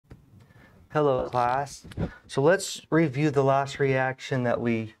Hello class. So let's review the last reaction that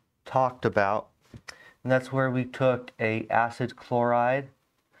we talked about. And that's where we took a acid chloride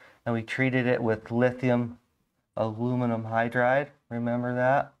and we treated it with lithium aluminum hydride. Remember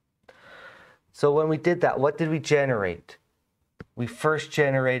that? So when we did that, what did we generate? We first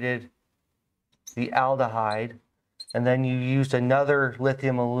generated the aldehyde, and then you used another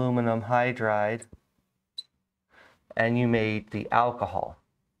lithium aluminum hydride and you made the alcohol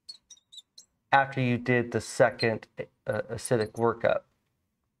after you did the second acidic workup.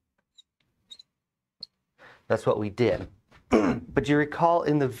 That's what we did. But you recall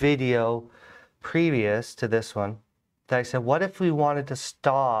in the video previous to this one that I said, what if we wanted to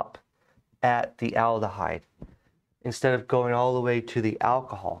stop at the aldehyde instead of going all the way to the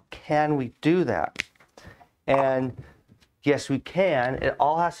alcohol? Can we do that? And yes, we can. It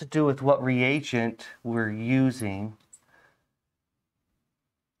all has to do with what reagent we're using.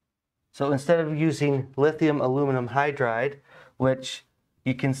 So instead of using lithium aluminum hydride, which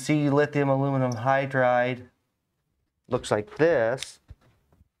you can see lithium aluminum hydride looks like this.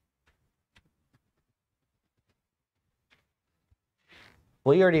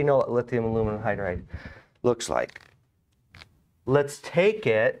 Well, you already know what lithium aluminum hydride looks like. Let's take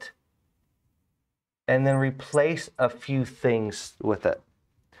it and then replace a few things with it.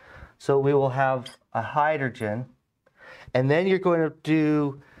 So we will have a hydrogen, and then you're going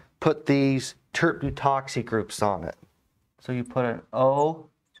to put these tert-butoxy groups on it. So you put an O,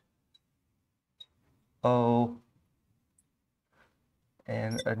 O,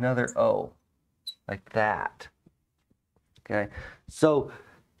 and another O, like that. Okay, so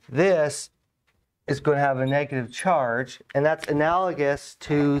this is going to have a negative charge, and that's analogous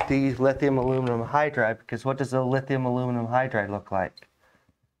to the lithium aluminum hydride, because what does a lithium aluminum hydride look like?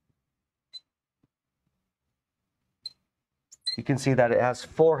 You can see that it has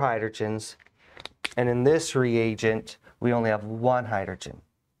 4 hydrogens, and in this reagent we only have 1 hydrogen.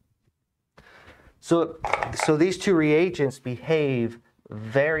 So these two reagents behave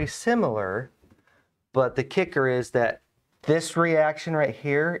very similar, but the kicker is that this reaction right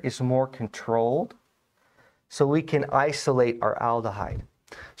here is more controlled, so we can isolate our aldehyde.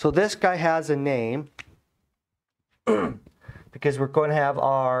 So this guy has a name because we're going to have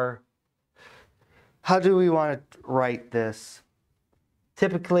our, how do we want to write this?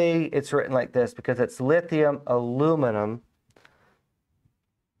 Typically it's written like this because it's lithium aluminum,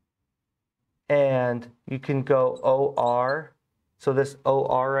 and you can go OR. So this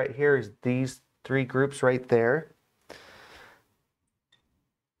OR right here is these 3 groups right there,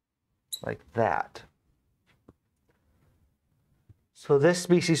 like that. So this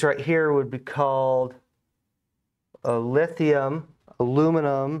species right here would be called a lithium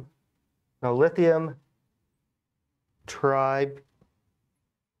aluminum, no, lithium tert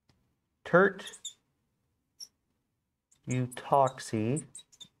butoxy.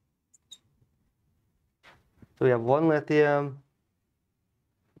 So we have 1 lithium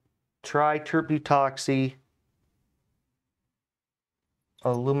tert butoxy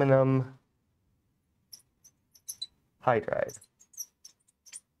aluminum hydride.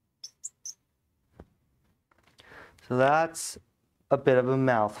 So that's a bit of a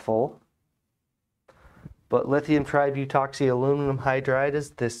mouthful, but lithium tributoxy aluminum hydride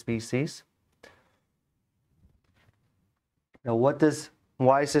is this species. Now why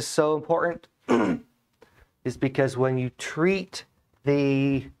is this so important? Is because when you treat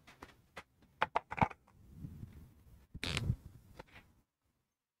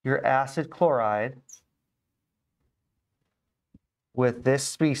your acid chloride with this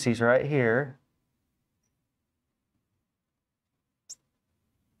species right here,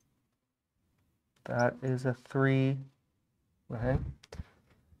 that is a 3, right?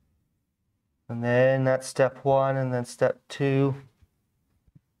 And then that's step 1, and then step 2.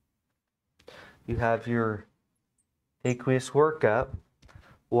 You have your aqueous workup.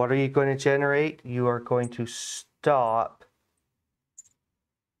 What are you going to generate? You are going to stop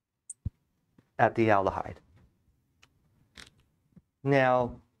at the aldehyde.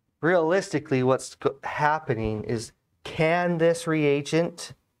 Now, realistically, what's happening is, can this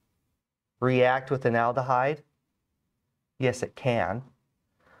reagent react with an aldehyde? Yes, it can.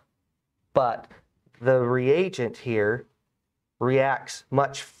 But the reagent here reacts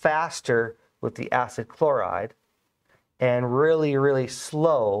much faster with the acid chloride and really, really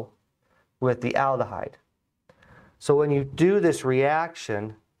slow with the aldehyde. So when you do this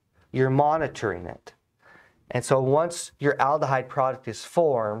reaction, you're monitoring it. And so once your aldehyde product is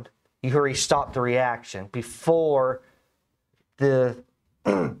formed, you hurry stop the reaction before the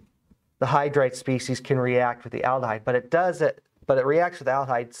hydride species can react with the aldehyde. But but it reacts with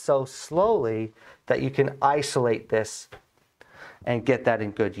aldehyde so slowly that you can isolate this and get that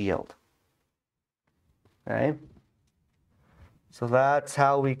in good yield. Okay? So that's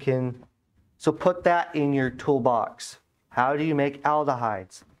how we can, so put that in your toolbox. How do you make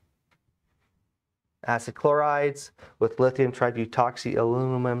aldehydes? Acid chlorides with lithium tributoxy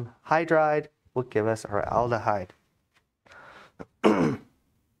aluminum hydride will give us our aldehyde.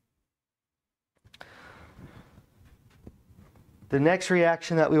 The next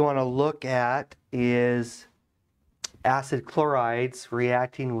reaction that we want to look at is acid chlorides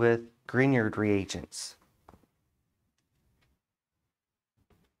reacting with Grignard reagents.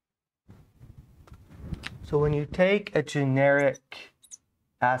 So when you take a generic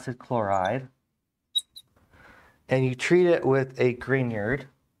acid chloride and you treat it with a Grignard,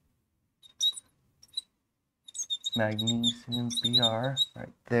 magnesium Br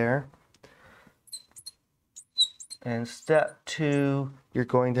right there, and step 2, you're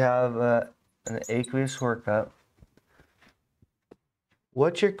going to have an aqueous workup.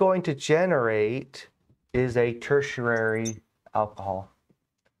 What you're going to generate is a tertiary alcohol,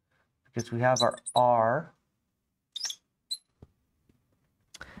 because we have our R,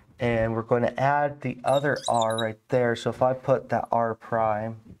 and we're going to add the other R right there. So if I put that R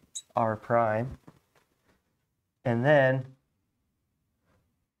prime, and then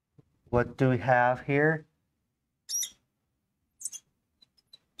what do we have here?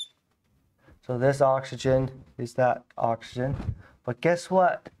 So this oxygen is that oxygen. But guess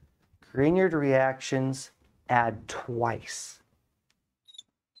what? Grignard reactions add twice.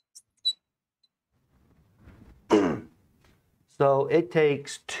 So it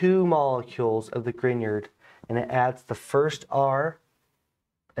takes 2 molecules of the Grignard and it adds the first R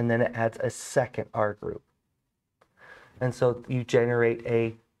and then it adds a second R group. And so you generate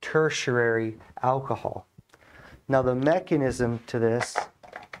a tertiary alcohol. Now the mechanism to this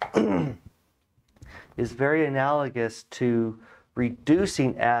is very analogous to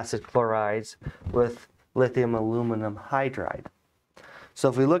reducing acid chlorides with lithium aluminum hydride. So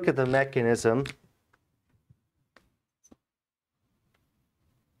if we look at the mechanism,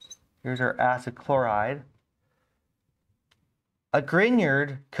 here's our acid chloride. A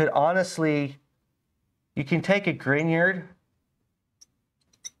Grignard could honestly, you can take a Grignard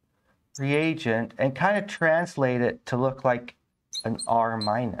reagent and kind of translate it to look like an R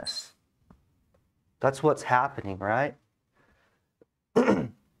minus. That's what's happening, right?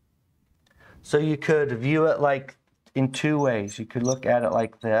 So you could view it like in 2 ways. You could look at it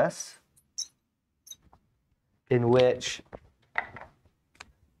like this, in which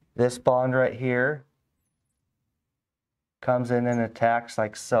this bond right here comes in and attacks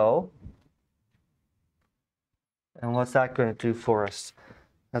like so. And what's that going to do for us?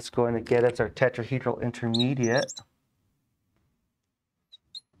 That's going to get us our tetrahedral intermediate,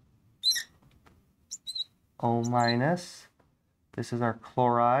 O minus. This is our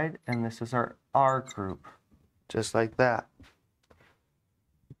chloride, and this is our R group, just like that.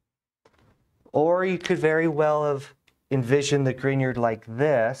 Or you could very well have envisioned the Grignard like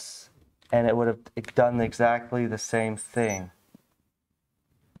this, and it would have done exactly the same thing.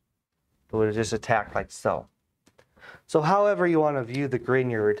 It would have just attacked like so. So however you want to view the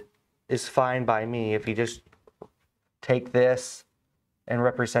Grignard is fine by me. If you just take this and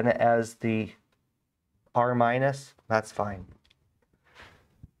represent it as the R minus, that's fine.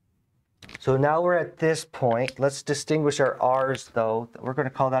 So now we're at this point. Let's distinguish our R's though. We're going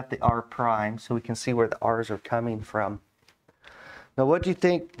to call that the R prime so we can see where the R's are coming from. Now what do you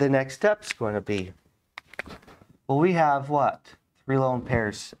think the next step is going to be? Well, we have what? 3 lone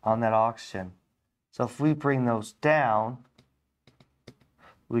pairs on that oxygen. So if we bring those down,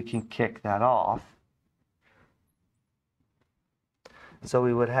 we can kick that off. So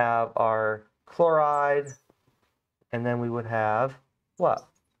we would have our chloride, and then we would have what?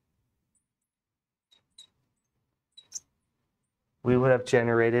 We would have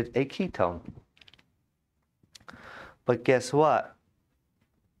generated a ketone. But guess what?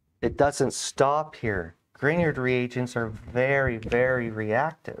 It doesn't stop here. Grignard reagents are very, very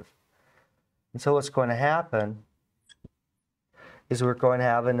reactive. And so what's going to happen is we're going to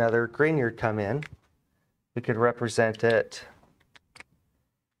have another Grignard come in. We could represent it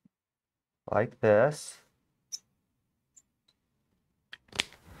like this.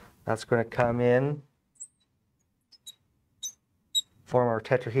 That's going to come in, form our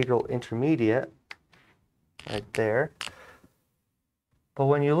tetrahedral intermediate right there. But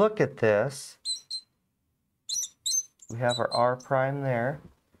when you look at this, we have our R prime there,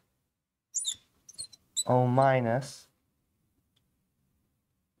 O minus,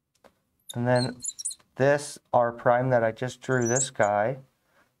 and then this R prime that I just drew, this guy,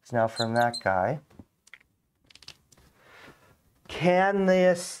 is now from that guy. Can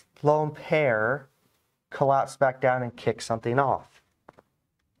this lone pair collapse back down and kick something off?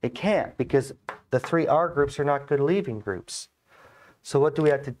 It can't, because the three R groups are not good leaving groups. So what do we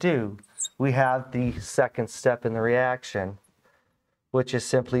have to do? We have the second step in the reaction, which is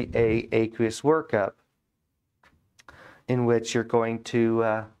simply a aqueous workup, in which you're going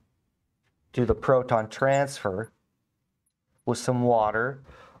to do the proton transfer with some water,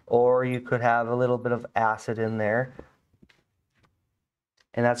 or you could have a little bit of acid in there,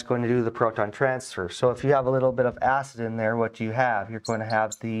 and that's going to do the proton transfer. So if you have a little bit of acid in there, what do you have? You're going to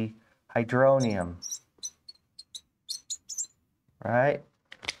have the hydronium, right?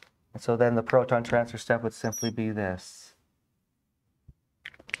 And so then the proton transfer step would simply be this.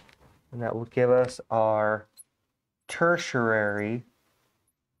 And that will give us our tertiary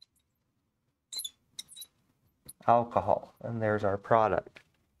alcohol, and there's our product.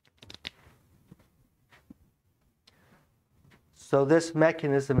 So this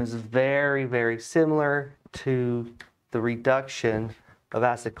mechanism is very, very similar to the reduction of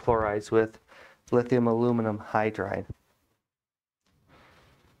acid chlorides with lithium aluminum hydride.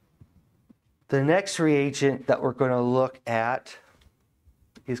 The next reagent that we're going to look at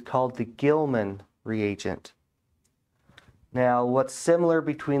is called the Gilman reagent. Now, what's similar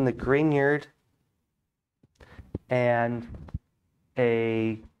between the Grignard and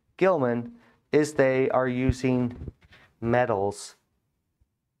a Gilman is they are using metals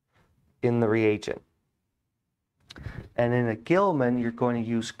in the reagent. And in a Gilman, you're going to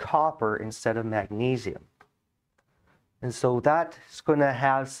use copper instead of magnesium. And so that is going to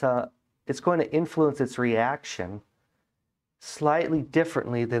have it's going to influence its reaction slightly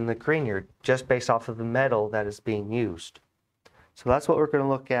differently than the Grignard, just based off of the metal that is being used. So that's what we're going to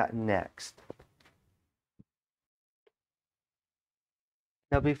look at next.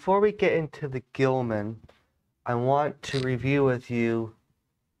 Now, before we get into the Gilman, I want to review with you,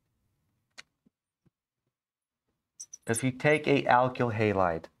 if you take a alkyl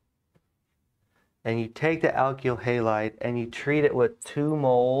halide and you take the alkyl halide and you treat it with 2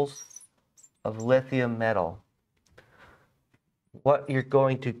 moles of lithium metal, what you're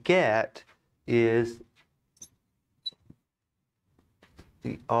going to get is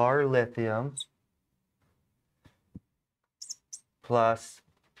the R lithium plus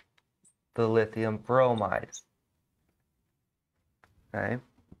the lithium bromide. Okay.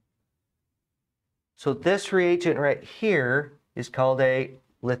 So this reagent right here is called a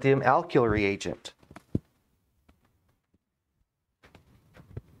lithium alkyl reagent.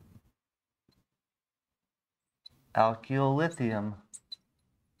 Alkyl lithium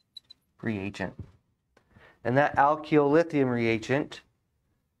reagent. And that alkyl lithium reagent,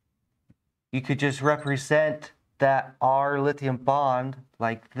 you could just represent that R lithium bond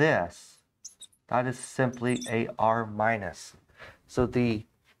like this. That is simply a R minus. So the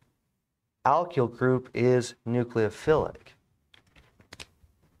alkyl group is nucleophilic.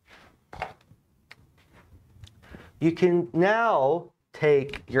 You can now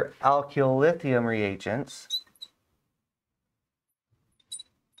take your alkyl lithium reagents,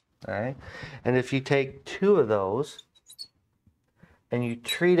 okay, and if you take 2 of those and you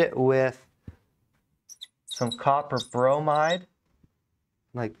treat it with some copper bromide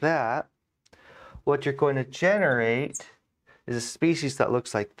like that, what you're going to generate is a species that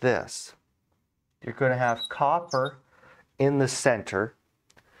looks like this. You're going to have copper in the center,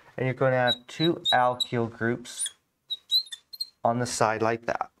 and you're going to have 2 alkyl groups on the side like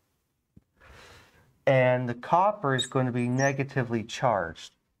that. And the copper is going to be negatively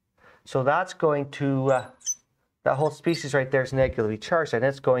charged. So that's going to, that whole species right there is negatively charged, and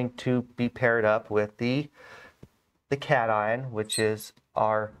it's going to be paired up with the cation, which is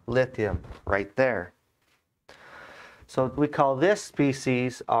our lithium right there. So we call this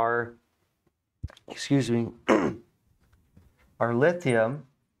species our, our lithium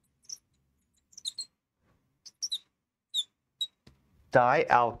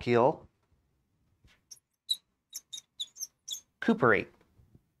dialkyl cuprate.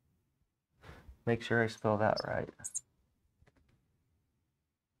 Make sure I spell that right.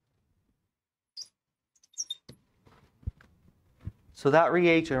 So that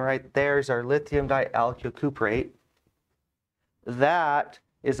reagent right there is our lithium dialkyl cuprate. That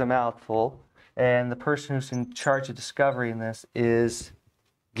is a mouthful, and the person who's in charge of discovering this is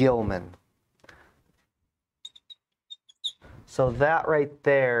Gilman. So that right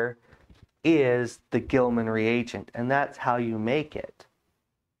there is the Gilman reagent, and that's how you make it.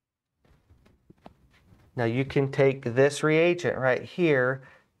 Now you can take this reagent right here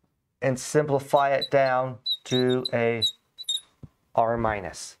and simplify it down to a R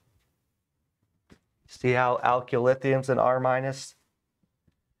minus. See how alkyl lithium's an R minus?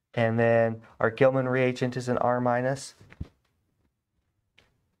 And then our Gilman reagent is an R minus.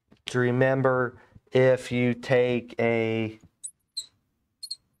 To remember, if you take a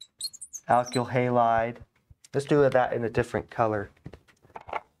alkyl halide, let's do that in a different color.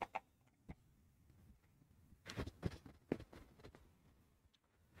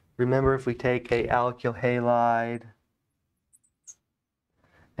 Remember, if we take a alkyl halide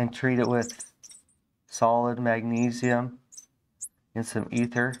and treat it with solid magnesium and some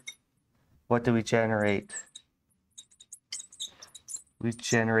ether, what do we generate? We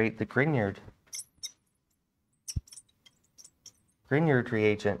generate the Grignard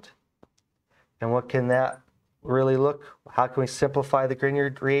reagent. And what can that really look? How can we simplify the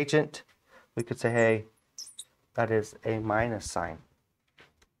Grignard reagent? We could say, hey, that is a minus sign.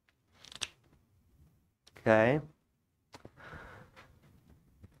 Okay.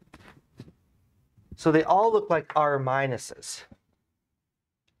 So they all look like R minuses.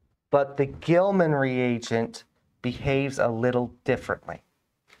 But the Gilman reagent behaves a little differently.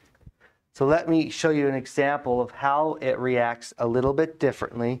 So let me show you an example of how it reacts a little bit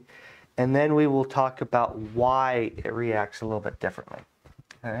differently, and then we will talk about why it reacts a little bit differently.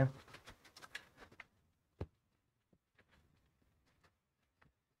 Okay?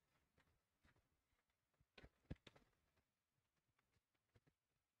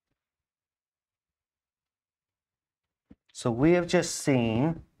 So we have just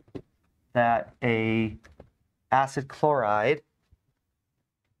seen that a acid chloride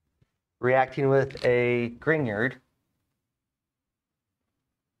reacting with a Grignard.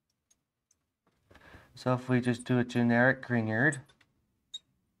 So if we just do a generic Grignard,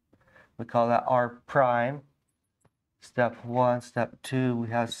 we call that R prime. Step 1, step 2, we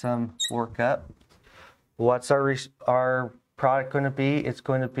have some workup. What's our product going to be? It's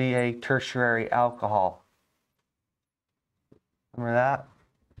going to be a tertiary alcohol. Remember that?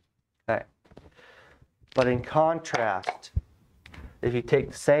 Okay. But in contrast, if you take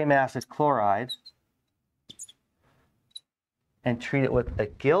the same acid chloride and treat it with a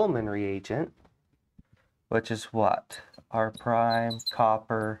Gilman reagent, which is what? R prime,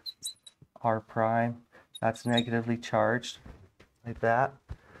 copper, R prime. That's negatively charged, like that.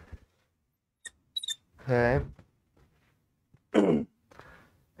 Okay.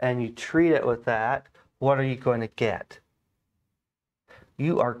 And you treat it with that, what are you going to get?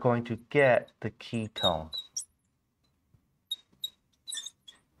 You are going to get the ketone.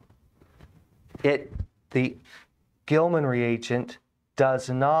 The Gilman reagent does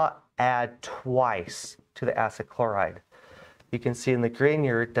not add twice to the acid chloride. You can see in the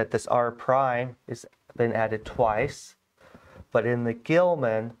Grignard that this R prime has been added twice, but in the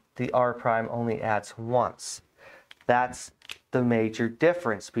Gilman, the R prime only adds once. That's the major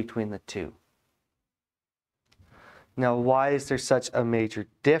difference between the two. Now, why is there such a major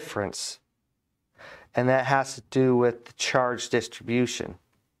difference? And that has to do with the charge distribution.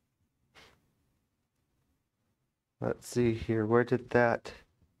 Let's see here, where did that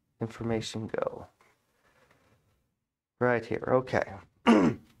information go? Right here, okay.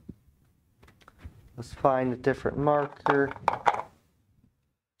 Let's find a different marker.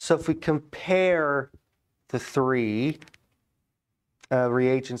 So if we compare the three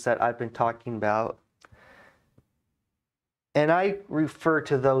reagents that I've been talking about, and I refer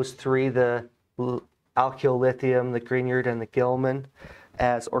to those three, the alkyl lithium, the Grignard, and the Gilman,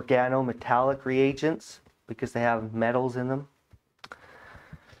 as organometallic reagents because they have metals in them.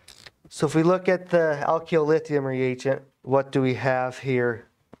 So if we look at the alkyl lithium reagent, what do we have here?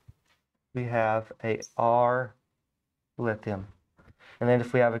 We have a R lithium. And then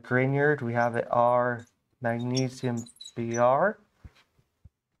if we have a Grignard, we have an R magnesium Br.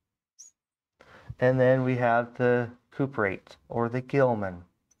 And then we have the cuprate or the Gilman.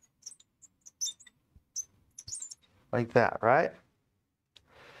 Like that, right?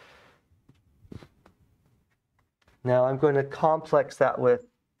 Now I'm going to complex that with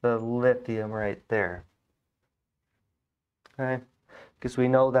the lithium right there. Okay? Because we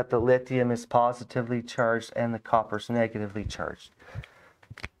know that the lithium is positively charged and the copper is negatively charged.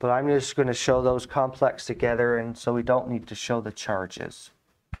 But I'm just going to show those complex together, and so we don't need to show the charges.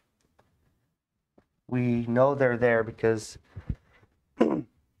 We know they're there because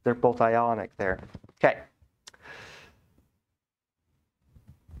they're both ionic there. Okay.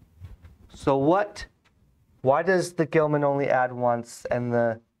 So why does the Gilman only add once and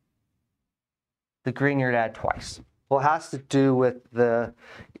the Grignard add twice? Well, it has to do with the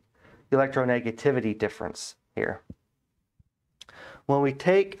electronegativity difference here. when we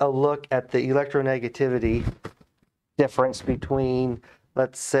take a look at the electronegativity difference between,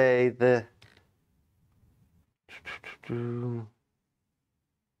 let's say,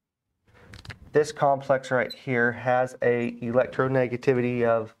 this complex right here has a electronegativity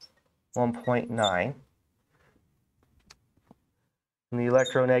of 1.9. And the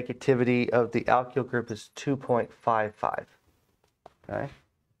electronegativity of the alkyl group is 2.55. Okay.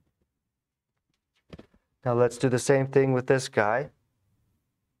 Now let's do the same thing with this guy.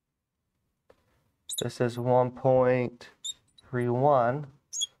 This is 1.31,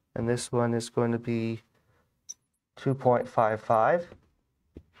 and this one is going to be 2.55.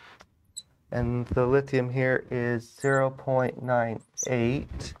 And the lithium here is 0.98,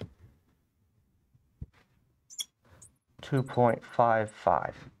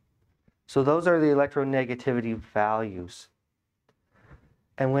 2.55. So those are the electronegativity values.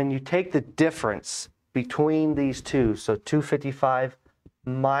 And when you take the difference between these two, so 255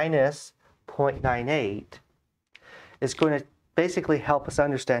 minus 0.98, is going to basically help us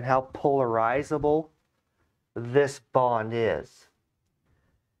understand how polarizable this bond is.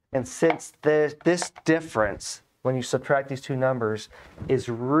 And since this difference, when you subtract these two numbers, is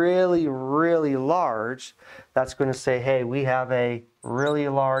really, really large, that's going to say, hey, we have a really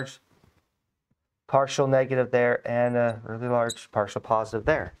large partial negative there and a really large partial positive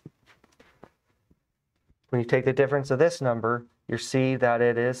there. When you take the difference of this number, you see that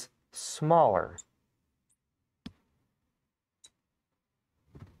it is smaller.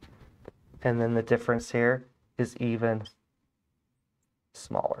 And then the difference here is even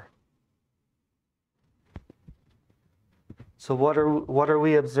smaller. So what are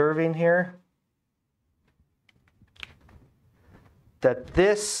we observing here? That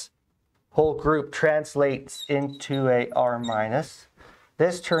this whole group translates into a R minus.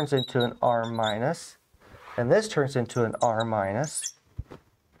 This turns into an R minus. And this turns into an R minus.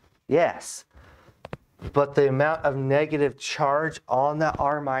 Yes. But the amount of negative charge on that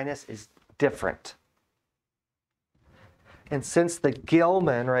R minus is different. And since the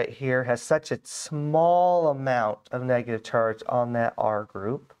Gilman right here has such a small amount of negative charge on that R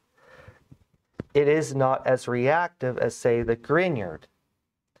group, it is not as reactive as, say, the Grignard.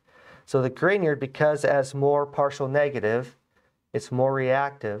 So the Grignard, because it has more partial negative, it's more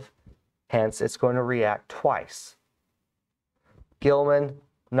reactive, hence it's going to react twice. Gilman,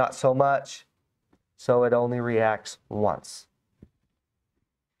 not so much, so it only reacts once.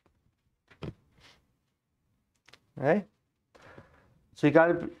 Okay? So you got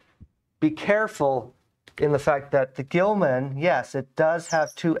to be careful in the fact that the Gilman, yes, it does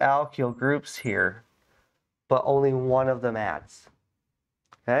have two alkyl groups here, but only one of them adds.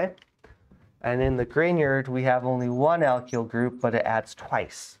 Okay? And in the Grignard, we have only one alkyl group, but it adds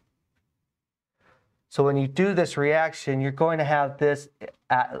twice. So when you do this reaction, you're going to have this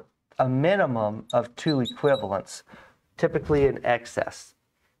at a minimum of two equivalents, typically in excess,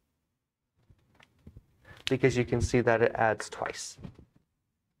 because you can see that it adds twice.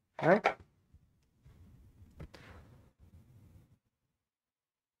 All right?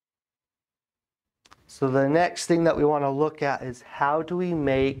 So the next thing that we want to look at is how do we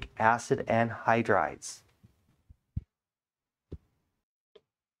make acid anhydrides?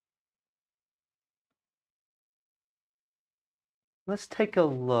 Let's take a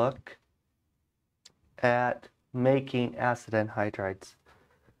look at making acid anhydrides.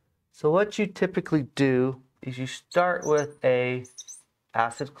 So what you typically do is you start with a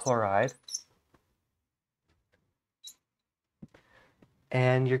acid chloride,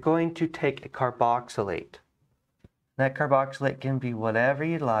 and you're going to take a carboxylate. That carboxylate can be whatever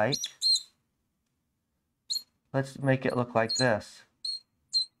you like. Let's make it look like this.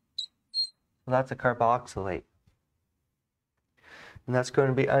 So that's a carboxylate. And that's going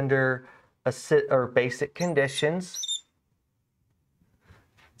to be under acid or basic conditions.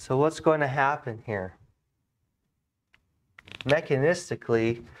 So what's going to happen here?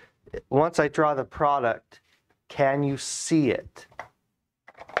 Mechanistically, once I draw the product, can you see it?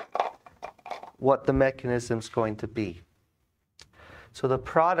 What the mechanism is going to be. So the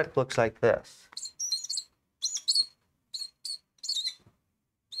product looks like this.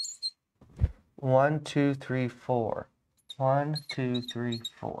 One, two, three, four. 1, 2, 3,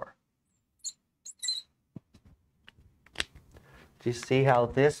 4. Do you see how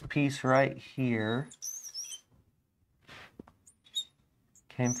this piece right here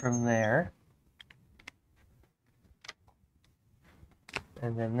came from there?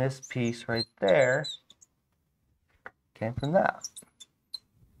 And then this piece right there came from that.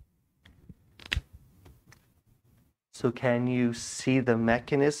 So can you see the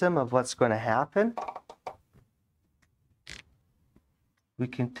mechanism of what's going to happen? we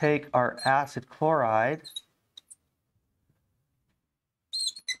can take our acid chloride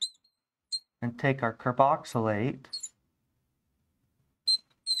and take our carboxylate,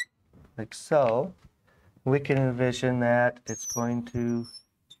 like so. We can envision that it's going to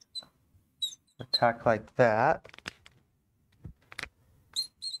attack like that.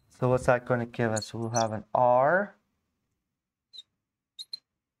 So what's that going to give us? We'll have an R.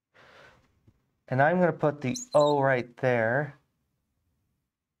 And I'm going to put the O right there.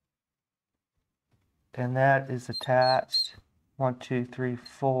 And that is attached 1, 2, 3,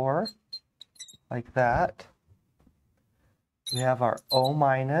 4, like that. We have our O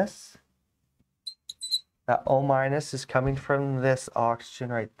minus. That O minus is coming from this oxygen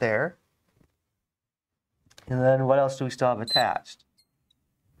right there. And then what else do we still have attached?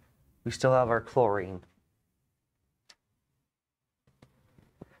 We still have our chlorine.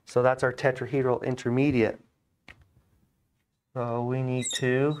 So that's our tetrahedral intermediate. So we need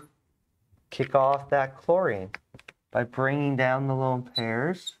to kick off that chlorine by bringing down the lone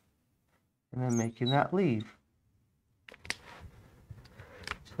pairs and then making that leave.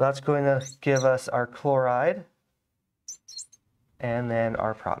 So that's going to give us our chloride and then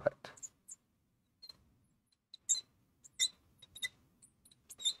our product.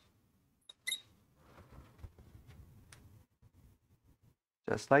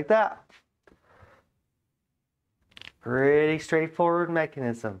 Just like that. Pretty straightforward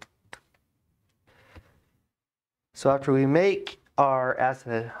mechanism. So after we make our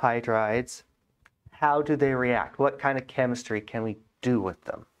acid hydrides, how do they react? What kind of chemistry can we do with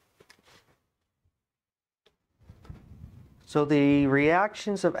them? So the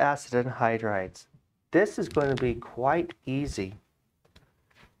reactions of acid anhydrides, this is going to be quite easy.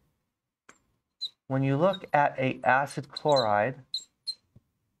 When you look at an acid chloride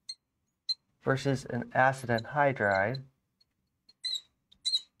versus an acid anhydride,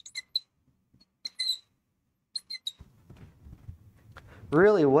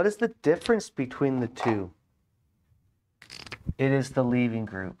 really, what is the difference between the two? It is the leaving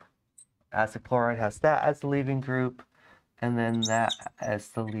group. Acid chloride has that as the leaving group, and then that as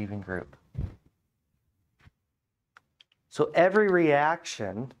the leaving group. So every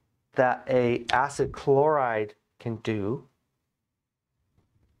reaction that an acid chloride can do,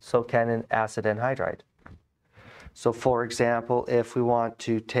 so can an acid anhydride. So for example, if we want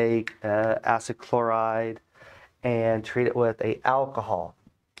to take acid chloride and treat it with an alcohol,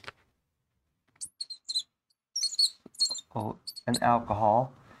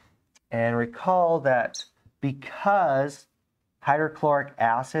 and recall that because hydrochloric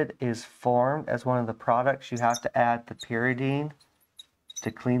acid is formed as one of the products, you have to add the pyridine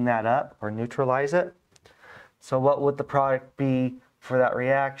to clean that up or neutralize it. So what would the product be for that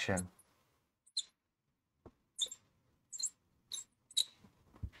reaction?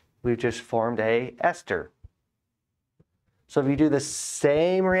 We've just formed a ester. So if you do the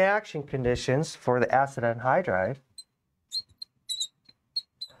same reaction conditions for the acid anhydride,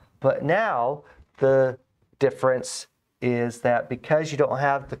 but now the difference is that because you don't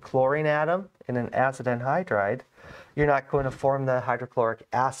have the chlorine atom in an acid anhydride, you're not going to form the hydrochloric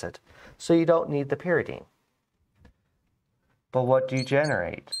acid. So you don't need the pyridine. But what do you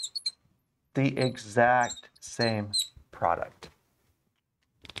generate? The exact same product.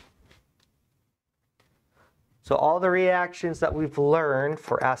 So all the reactions that we've learned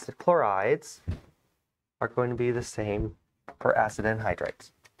for acid chlorides are going to be the same for acid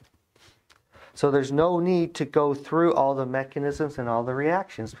anhydrides. So there's no need to go through all the mechanisms and all the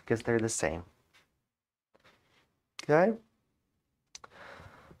reactions because they're the same. Okay?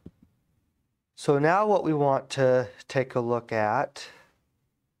 So now what we want to take a look at,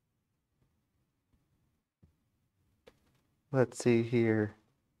 let's see here.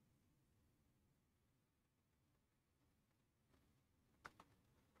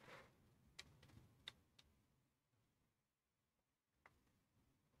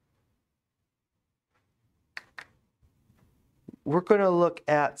 We're going to look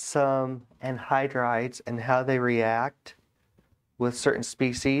at some anhydrides and how they react with certain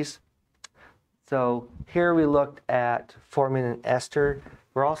species. So here we looked at forming an ester.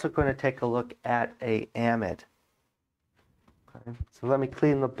 We're also going to take a look at an amide. Okay. So let me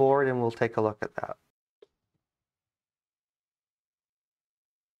clean the board and we'll take a look at that.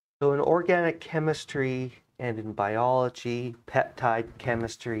 So in organic chemistry and in biology, peptide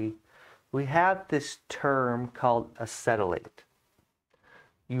chemistry, we have this term called acetylate.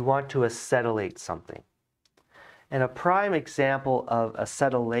 You want to acetylate something. And a prime example of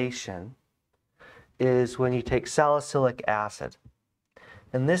acetylation is when you take salicylic acid.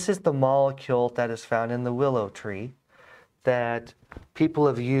 And this is the molecule that is found in the willow tree that people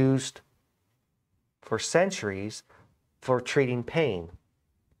have used for centuries for treating pain.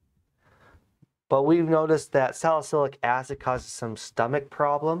 But we've noticed that salicylic acid causes some stomach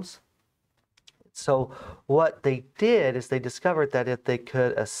problems. So what they did is they discovered that if they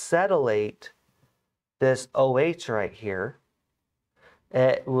could acetylate this OH right here,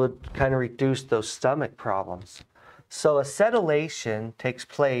 it would kind of reduce those stomach problems. So acetylation takes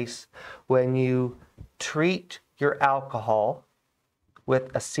place when you treat your alcohol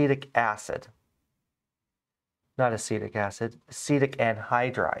with acetic acid. Not acetic acid, acetic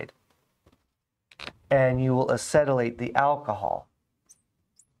anhydride. And you will acetylate the alcohol.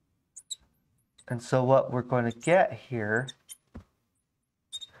 And so what we're going to get here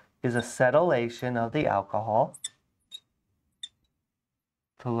is acetylation of the alcohol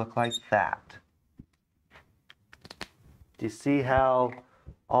to look like that. Do you see how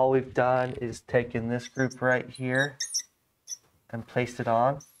all we've done is taken this group right here and placed it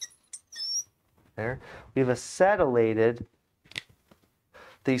on? There. We've acetylated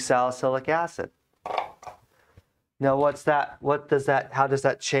the salicylic acid. Now what's that? How does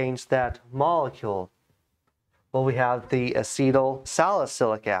that change that molecule? Well, we have the acetyl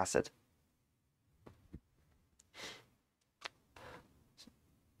salicylic acid.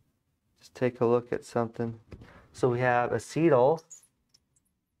 Just take a look at something. So we have acetyl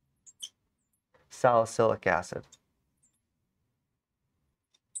salicylic acid.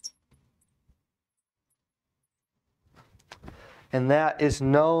 And that is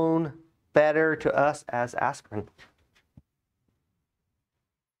known better to us as aspirin.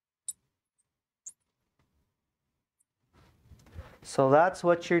 So that's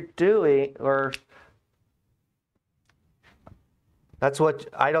what you're doing, or that's what,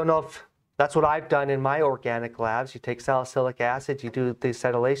 I don't know if that's what I've done in my organic labs. You take salicylic acid, you do the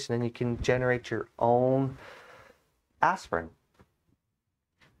acetylation, and you can generate your own aspirin.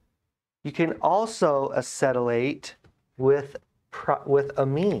 You can also acetylate with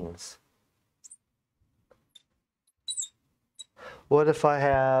amines. What if I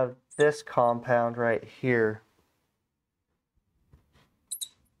have this compound right here,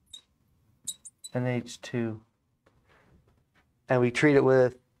 NH2, and we treat it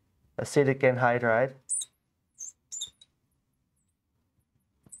with acetic anhydride?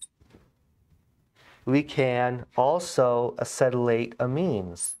 We can also acetylate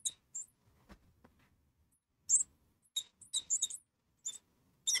amines.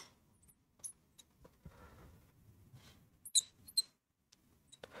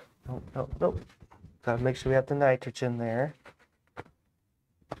 Nope. Gotta make sure we have the nitrogen there.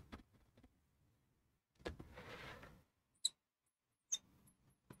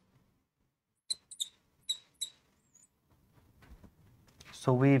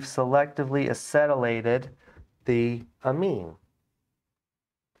 So we've selectively acetylated the amine.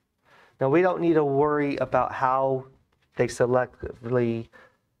 Now we don't need to worry about how they selectively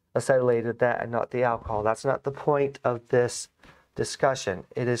acetylated that and not the alcohol. That's not the point of this discussion.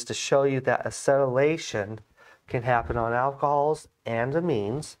 It is to show you that acetylation can happen on alcohols and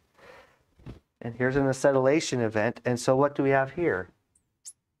amines. And here's an acetylation event. And so what do we have here?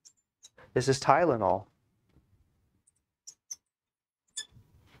 This is Tylenol.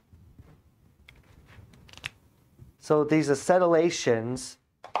 So these acetylations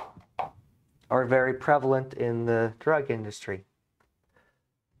are very prevalent in the drug industry.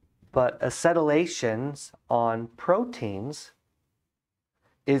 But acetylations on proteins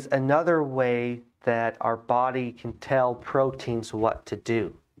is another way that our body can tell proteins what to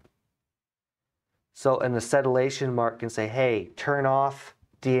do. So an acetylation mark can say, hey, turn off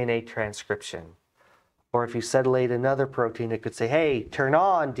DNA transcription. Or if you acetylate another protein, it could say, hey, turn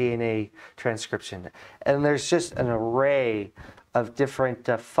on DNA transcription. And there's just an array of different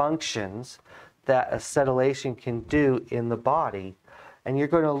functions that acetylation can do in the body. And you're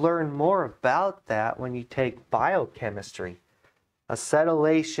going to learn more about that when you take biochemistry.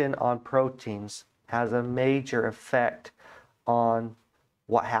 Acetylation on proteins has a major effect on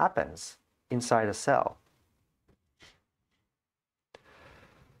what happens inside a cell.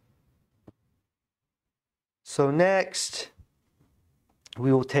 So next,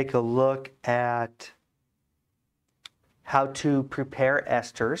 we will take a look at how to prepare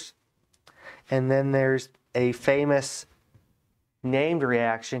esters. And then there's a famous named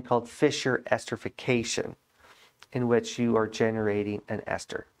reaction called Fischer esterification, in which you are generating an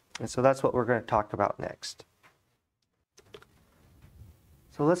ester. And so that's what we're going to talk about next.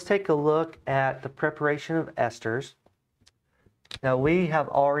 So let's take a look at the preparation of esters. Now we have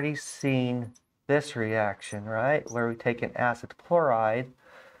already seen this reaction, right? Where we take an acid chloride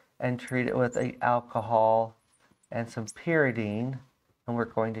and treat it with an alcohol and some pyridine, and we're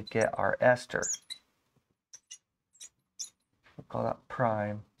going to get our ester. We'll call that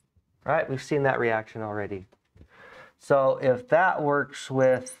prime. Right, we've seen that reaction already. So if that works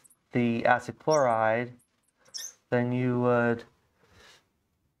with the acid chloride, then you would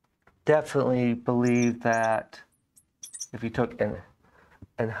definitely believe that if you took an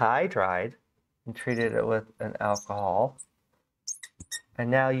anhydride and treated it with an alcohol, and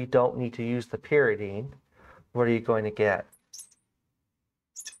now you don't need to use the pyridine, what are you going to get?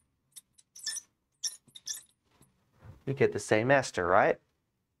 You get the same ester, right?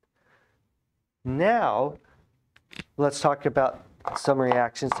 Now, let's talk about some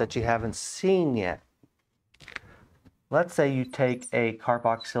reactions that you haven't seen yet. Let's say you take a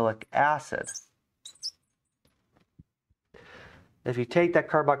carboxylic acid. If you take that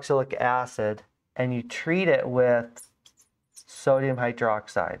carboxylic acid and you treat it with sodium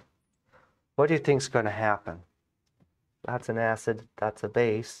hydroxide, what do you think is going to happen? That's an acid, that's a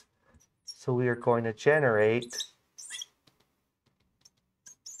base. So we are going to generate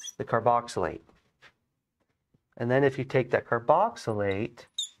the carboxylate. And then if you take that carboxylate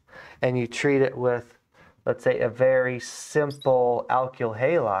and you treat it with, let's say, a very simple alkyl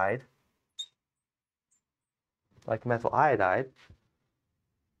halide, like methyl iodide,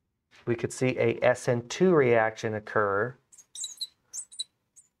 we could see a SN2 reaction occur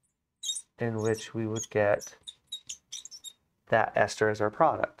in which we would get that ester as our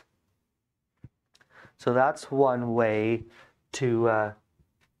product. So that's one way to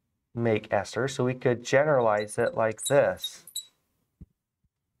make ester. So we could generalize it like this.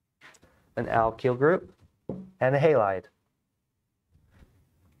 An alkyl group and a halide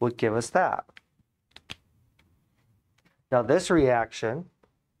would give us that. Now this reaction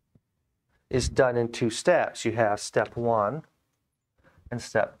is done in two steps. You have step 1 and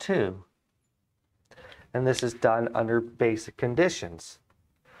step 2. And this is done under basic conditions.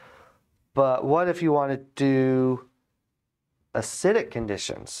 But what if you want to do acidic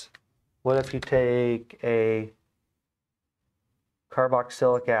conditions? What if you take a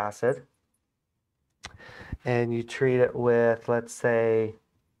carboxylic acid and you treat it with, let's say,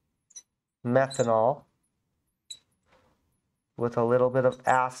 methanol with a little bit of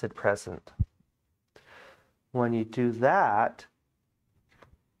acid present? When you do that,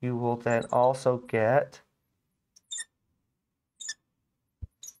 you will then also get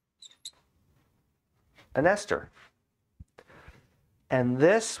an ester. And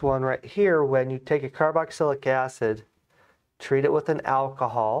this one right here, when you take a carboxylic acid, treat it with an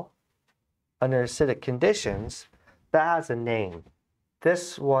alcohol under acidic conditions, that has a name.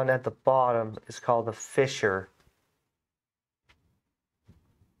 This one at the bottom is called the Fischer.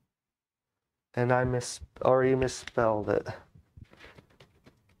 And I already misspelled it.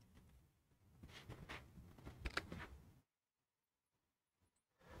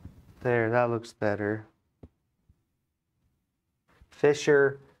 There, that looks better.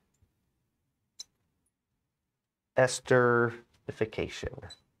 Fischer esterification.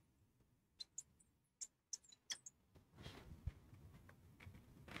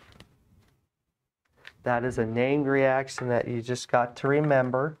 That is a named reaction that you just got to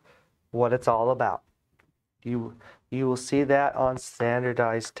remember what it's all about. You will see that on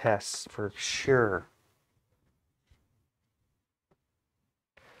standardized tests for sure.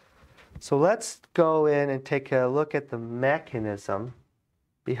 So let's go in and take a look at the mechanism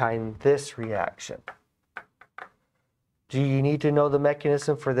behind this reaction. Do you need to know the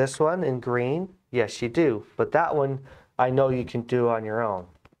mechanism for this one in green? Yes, you do. But that one I know you can do on your own.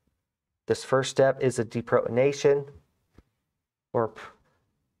 This first step is a deprotonation, or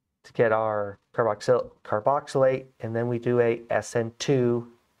to get our carboxylate, and then we do a SN2 to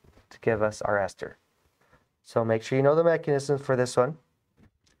give us our ester. So make sure you know the mechanism for this one.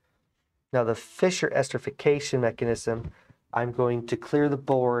 Now the Fischer esterification mechanism, I'm going to clear the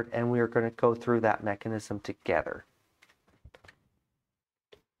board and we are going to go through that mechanism together.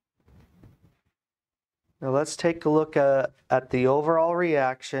 Now let's take a look at the overall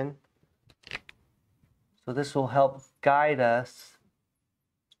reaction. So this will help guide us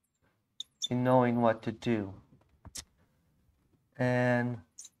in knowing what to do. And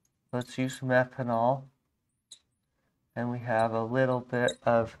let's use methanol. And we have a little bit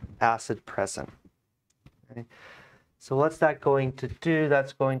of acid present. Okay. So what's that going to do?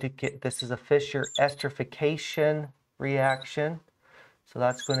 That's going to get, this is a Fischer esterification reaction. So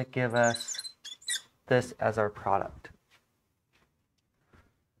that's going to give us this as our product.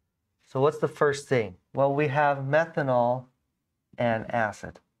 So what's the first thing? Well, we have methanol and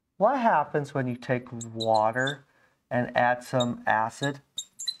acid. What happens when you take water and add some acid?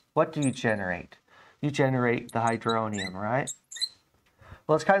 What do you generate? you generate the hydronium, right?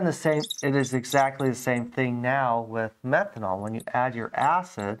 Well, it's kind of the same, it is exactly the same thing now with methanol. When you add your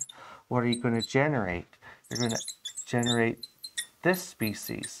acid, what are you going to generate? You're going to generate this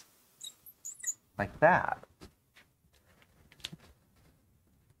species, like that.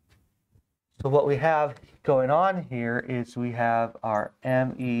 So what we have going on here is we have our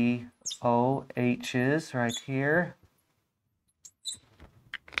MEOHs right here.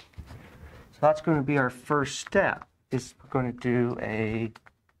 So that's going to be our first step, is we're going to do a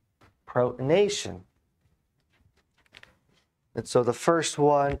protonation. And so the first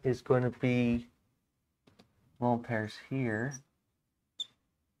one is going to be lone pairs here.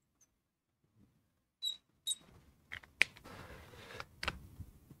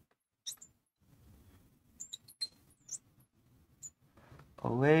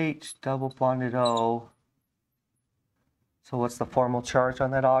 OH, double bonded O. So what's the formal charge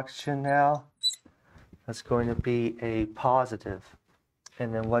on that oxygen now? That's going to be a positive.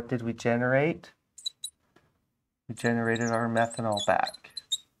 And then what did we generate? We generated our methanol back.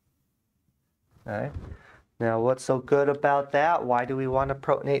 Okay. Now what's so good about that? Why do we want to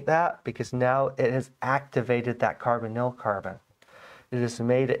protonate that? Because now it has activated that carbonyl carbon. It has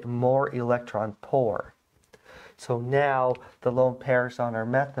made it more electron poor. So now the lone pairs on our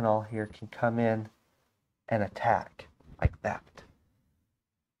methanol here can come in and attack like that.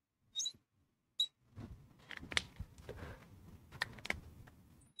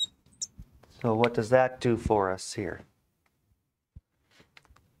 So what does that do for us here?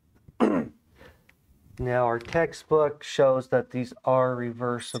 Now our textbook shows that these are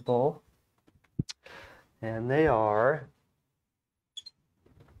reversible, and they are.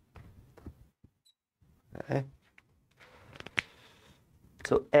 Okay.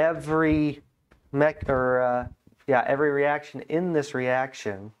 So every every reaction in this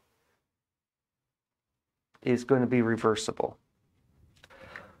reaction is going to be reversible.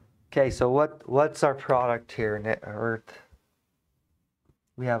 Okay, so what's our product here?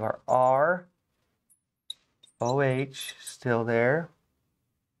 We have our R, OH still there,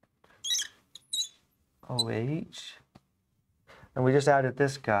 OH, and we just added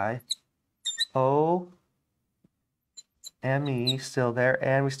this guy, O, Me still there,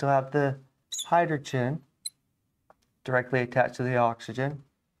 and we still have the hydrogen directly attached to the oxygen.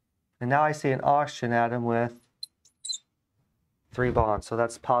 And now I see an oxygen atom with 3 bonds, so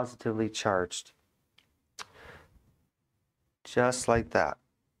that's positively charged. Just like that.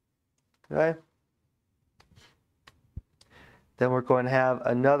 Okay? Then we're going to have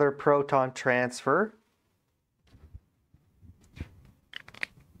another proton transfer.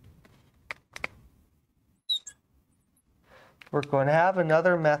 We're going to have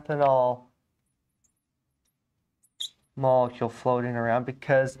another methanol molecule floating around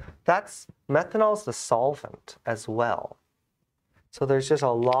because methanol is the solvent as well. So there's just a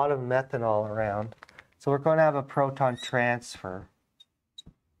lot of methanol around. So we're going to have a proton transfer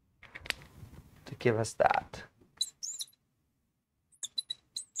to give us that.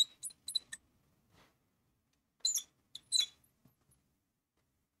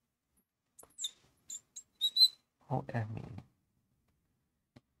 Me.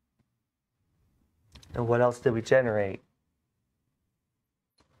 And what else did we generate?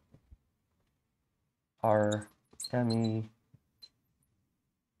 Our Me.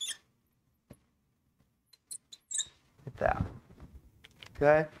 Like that.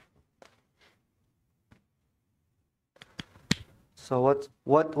 Okay. So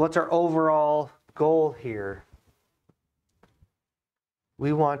what's our overall goal here?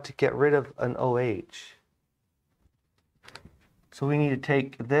 We want to get rid of an OH. So we need to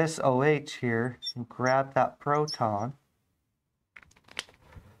take this OH here and grab that proton.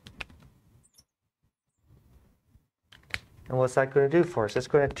 And what's that going to do for us? It's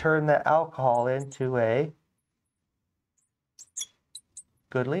going to turn the alcohol into a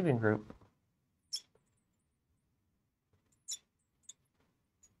good leaving group.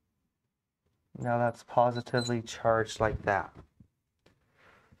 Now that's positively charged like that.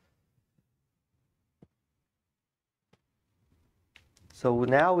 So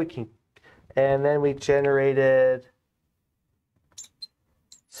now we can, and then we generated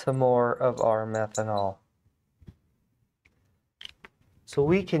some more of our methanol. So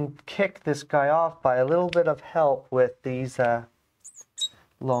we can kick this guy off by a little bit of help with these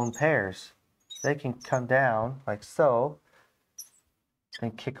lone pairs. They can come down like so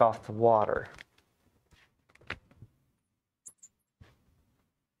and kick off the water.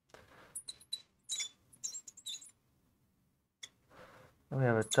 And we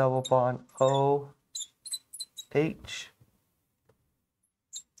have a double bond OH, like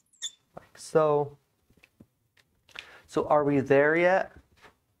so. So are we there yet?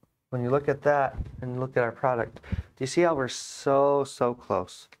 When you look at that and look at our product, do you see how we're so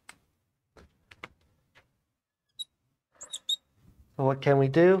close? So what can we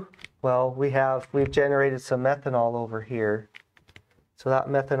do? Well, we've generated some methanol over here. So that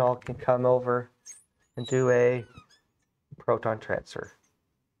methanol can come over and do a proton transfer.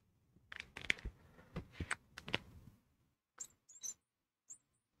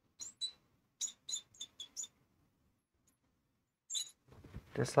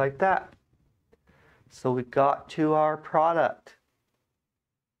 Just like that. So we got to our product.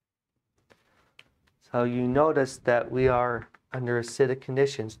 So you notice that we are under acidic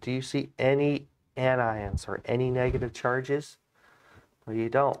conditions. Do you see any anions or any negative charges? Well, you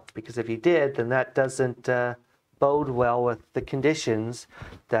don't, because if you did, then that doesn't bode well with the conditions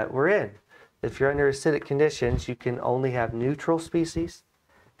that we're in. If you're under acidic conditions, you can only have neutral species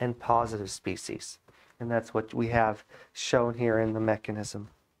and positive species. And that's what we have shown here in the mechanism.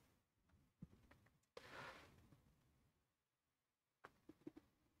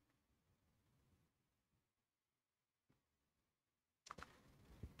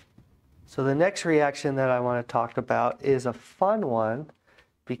 So the next reaction that I want to talk about is a fun one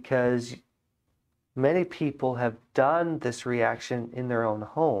because many people have done this reaction in their own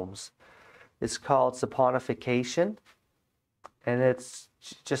homes. It's called saponification, and it's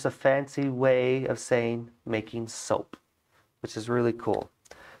just a fancy way of saying making soap, which is really cool.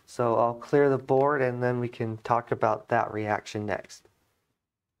 So I'll clear the board and then we can talk about that reaction next.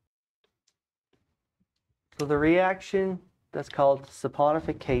 So the reaction that's called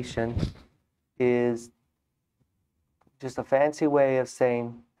saponification is just a fancy way of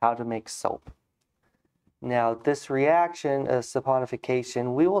saying how to make soap. Now this reaction of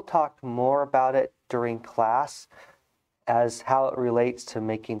saponification, we will talk more about it during class as how it relates to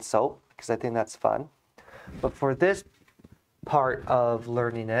making soap, because I think that's fun. But for this part of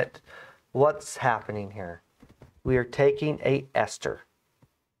learning it, what's happening here? We are taking an ester.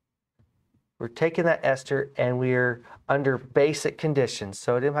 We're taking that ester and we're under basic conditions.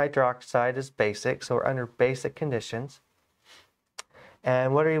 Sodium hydroxide is basic, so we're under basic conditions.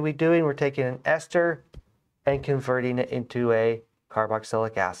 And what are we doing? We're taking an ester and converting it into a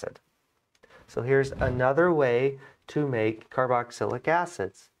carboxylic acid. So here's another way to make carboxylic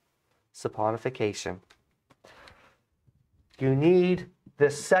acids, saponification. You need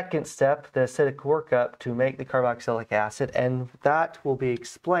this second step, the acidic workup, to make the carboxylic acid, and that will be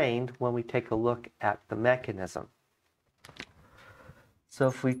explained when we take a look at the mechanism. So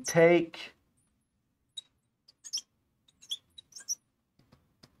if we take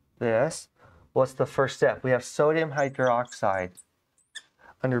this, what's the first step? We have sodium hydroxide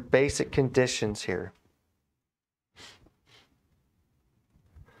under basic conditions here.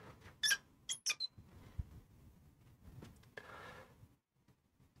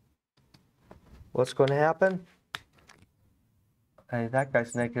 What's going to happen? Hey, that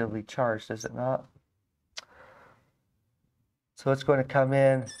guy's negatively charged, is it not? So it's going to come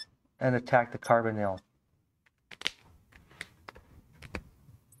in and attack the carbonyl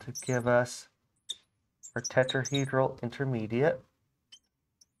to give us our tetrahedral intermediate.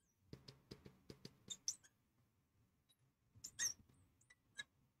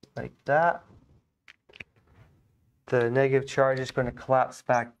 Like that. The negative charge is going to collapse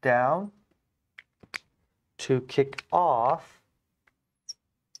back down to kick off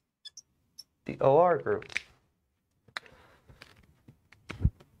the OR group.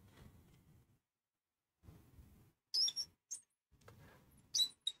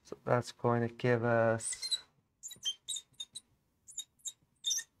 So that's going to give us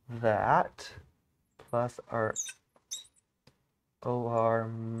that plus our OR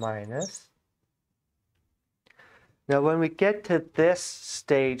minus. Now when we get to this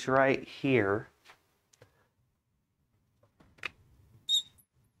stage right here,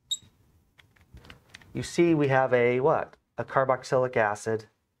 you see we have a what? A carboxylic acid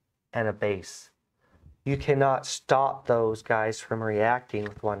and a base. You cannot stop those guys from reacting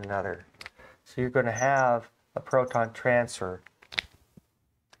with one another. So you're going to have a proton transfer.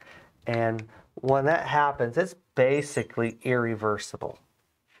 And when that happens, it's basically irreversible.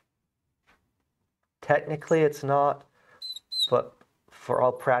 Technically it's not, but for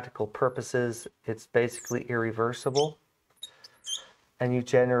all practical purposes, it's basically irreversible. And you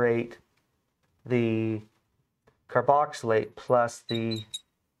generate the carboxylate plus the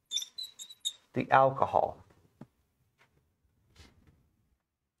alcohol.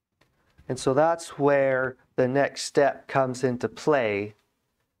 And so that's where the next step comes into play,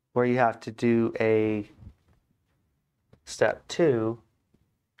 where you have to do a step 2.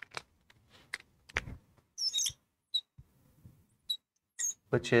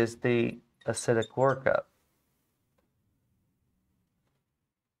 which is the acidic workup.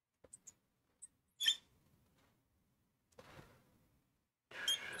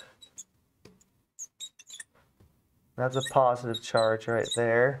 That's a positive charge right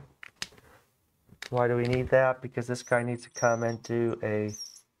there. Why do we need that? Because this guy needs to come and do a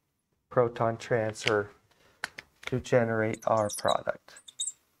proton transfer to generate our product.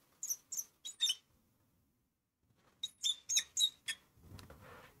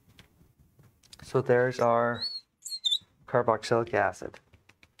 So there's our carboxylic acid.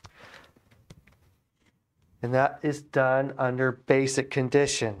 And that is done under basic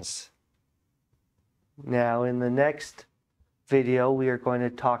conditions. Now, in the next video, we are going to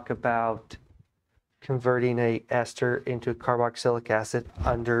talk about converting an ester into carboxylic acid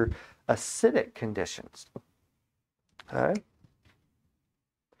under acidic conditions. Okay.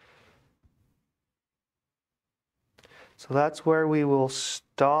 So that's where we will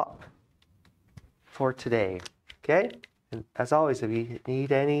stop for today. Okay. And as always, if you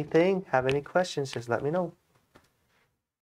need anything, have any questions, just let me know.